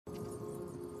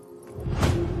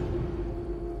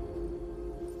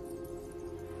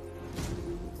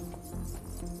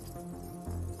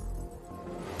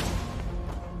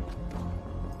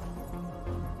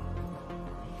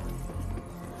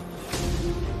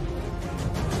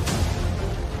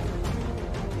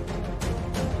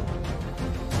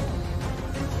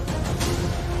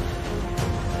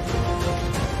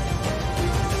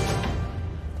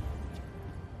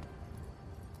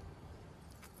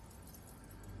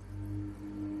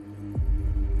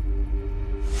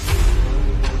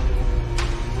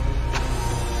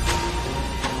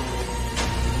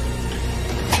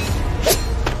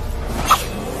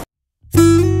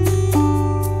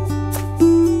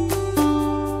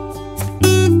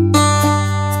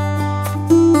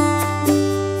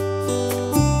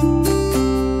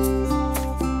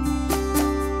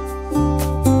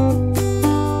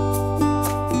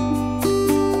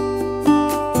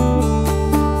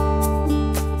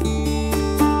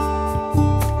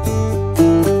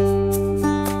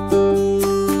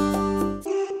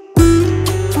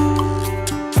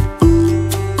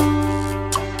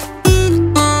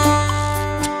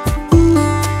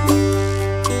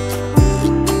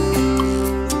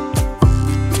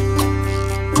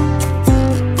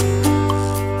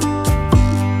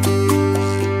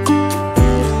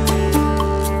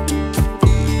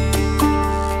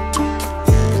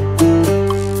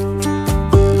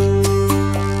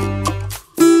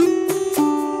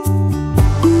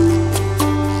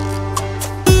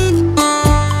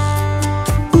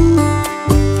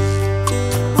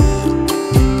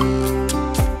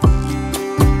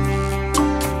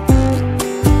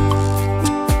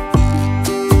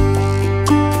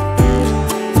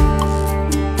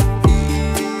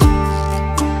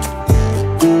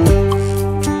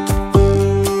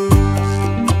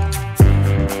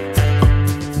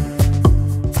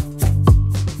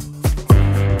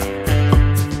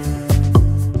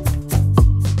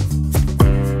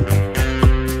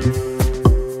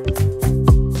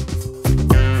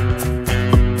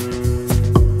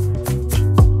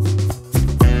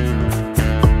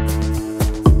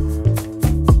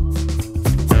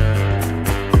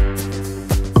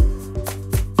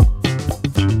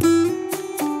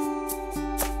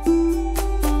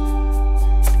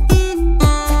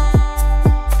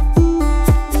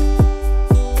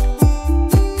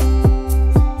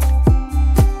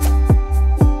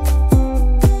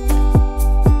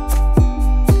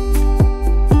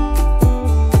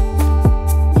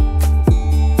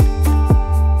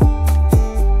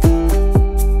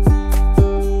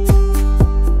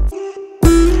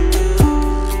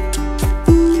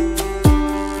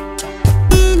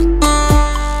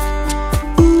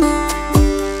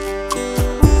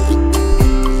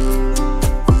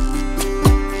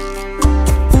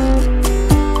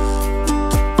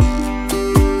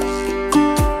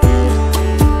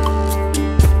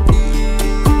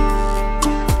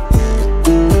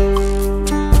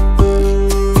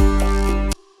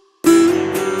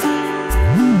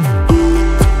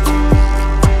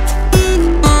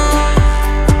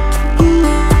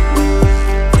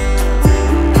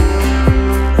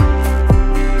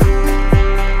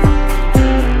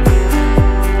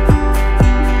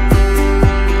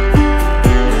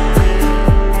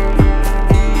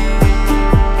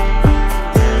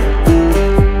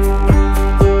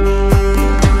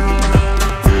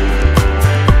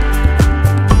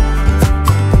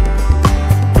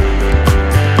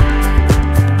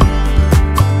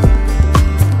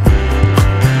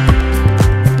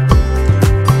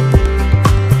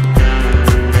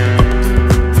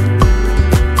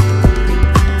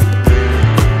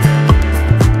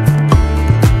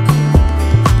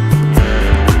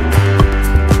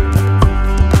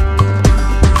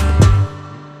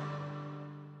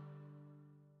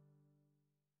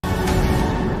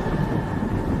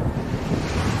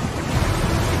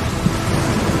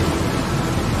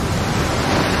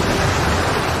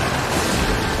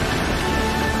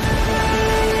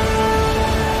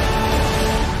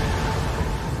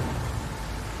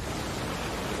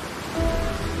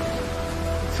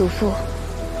主父，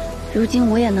如今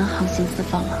我也能航行四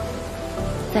方了，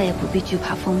再也不必惧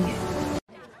怕风雨。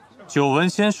久闻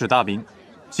先使大名，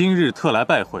今日特来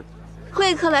拜会。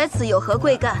贵客来此有何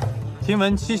贵干？听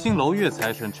闻七星楼岳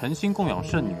财神诚心供养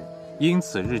圣女，因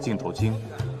此日进斗金。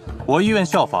我意愿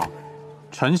效仿，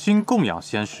诚心供养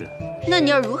先使。那你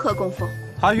要如何供奉？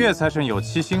他岳财神有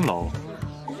七星楼，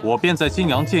我便在金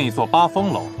阳建一座八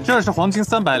峰楼。这是黄金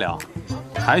300两，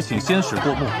还请先使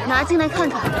过目。拿进来看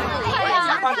看。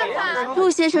陆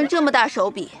先生这么大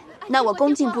手笔，那我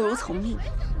恭敬不如从命。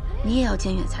你也要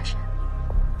见岳财神？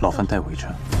老番代为臣。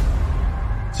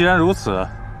既然如此，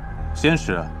先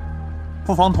使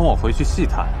不妨同我回去细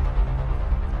谈。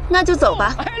那就走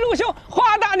吧。哎，陆兄，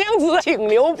花大娘子请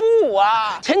留步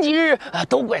啊！前几日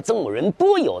都怪曾某人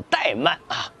多有怠慢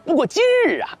啊，不过今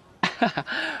日啊，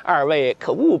二位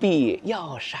可务必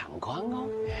要赏光哦。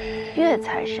岳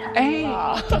财神，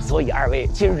哎，所以二位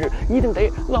今日一定得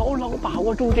牢牢把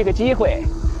握住这个机会，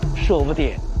说不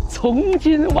定从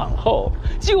今往后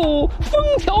就风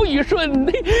调雨顺，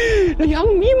粮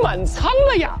米满仓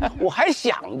了呀！我还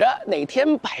想着哪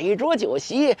天摆一桌酒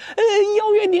席，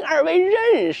邀约您二位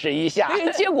认识一下。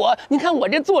结果您看我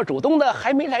这做主东的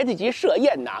还没来得及设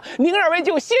宴呢，您二位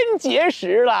就先结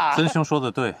识了。曾兄说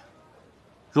的对，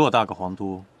偌大个皇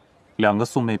都，2个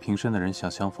素昧平生的人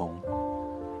想相逢，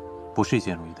不是一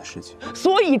件容易的事情。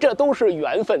所以这都是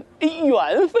缘分，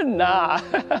缘分呐！啊，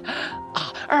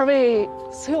二位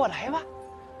随我来吧。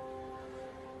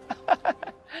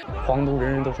皇都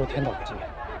人人都说天道不济，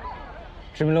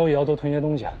知名楼也要多囤些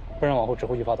东西，不然往后只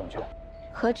会愈发短缺。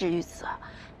何止于此，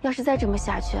要是再这么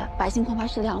下去，百姓恐怕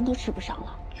是粮都吃不上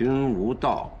了。君无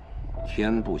道，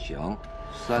天不祥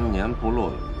，3年不落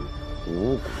雨，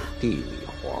五谷地里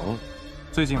黄。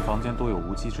最近坊间多有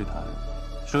无稽之谈，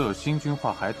说有新君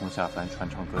化孩童下凡传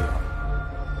唱歌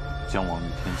谣，将亡于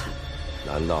天际。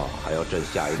难道还要朕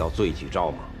下一道罪己诏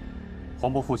吗？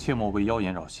黄伯父切莫为妖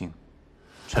言扰心，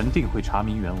臣定会查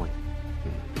明原委。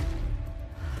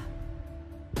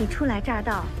你初来乍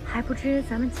到，还不知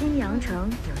咱们金阳城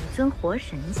有一尊活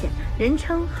神仙，人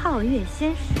称皓月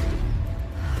仙使。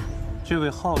这位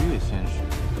皓月仙使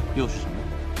又是什么人？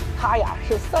他呀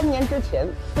是3年之前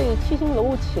被七星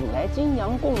楼请来金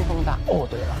阳供奉的。哦，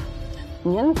对了，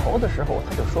年头的时候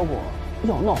他就说过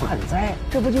要闹旱灾，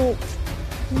这不就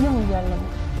应验了吗？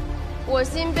我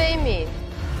心悲悯，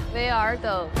唯尔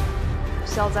等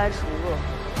消灾除恶，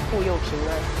护佑平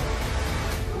安。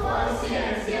我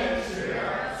现先使。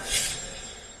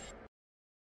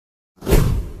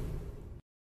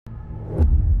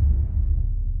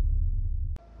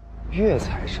岳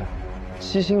财神，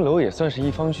七星楼也算是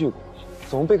一方巨贾，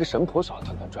怎么被个神婆耍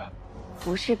团团转？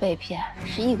不是被骗，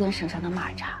是一根绳上的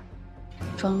蚂蚱，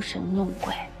装神弄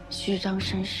鬼，虚张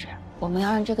声势。我们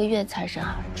要让这个岳财神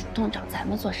主动找咱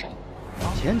们做生意。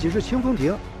前几日清风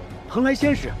亭，蓬莱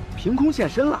仙使凭空现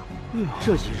身了。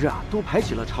这几日都排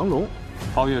起了长龙。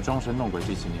皓月装神弄鬼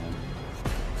这几年，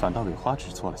反倒给花芷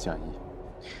做了嫁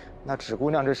衣。那芷姑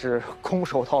娘这是空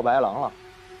手套白狼了。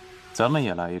咱们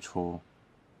也来一出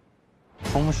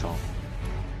空手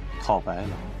套白狼。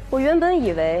我原本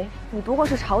以为你不过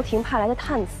是朝廷派来的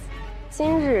探子，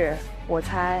今日我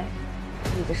猜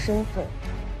你的身份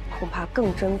恐怕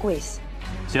更珍贵些。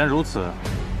既然如此，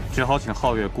只好请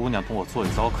皓月姑娘同我做一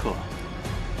遭客。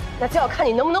那就要看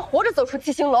你能不能活着走出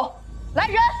七星楼。来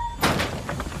人！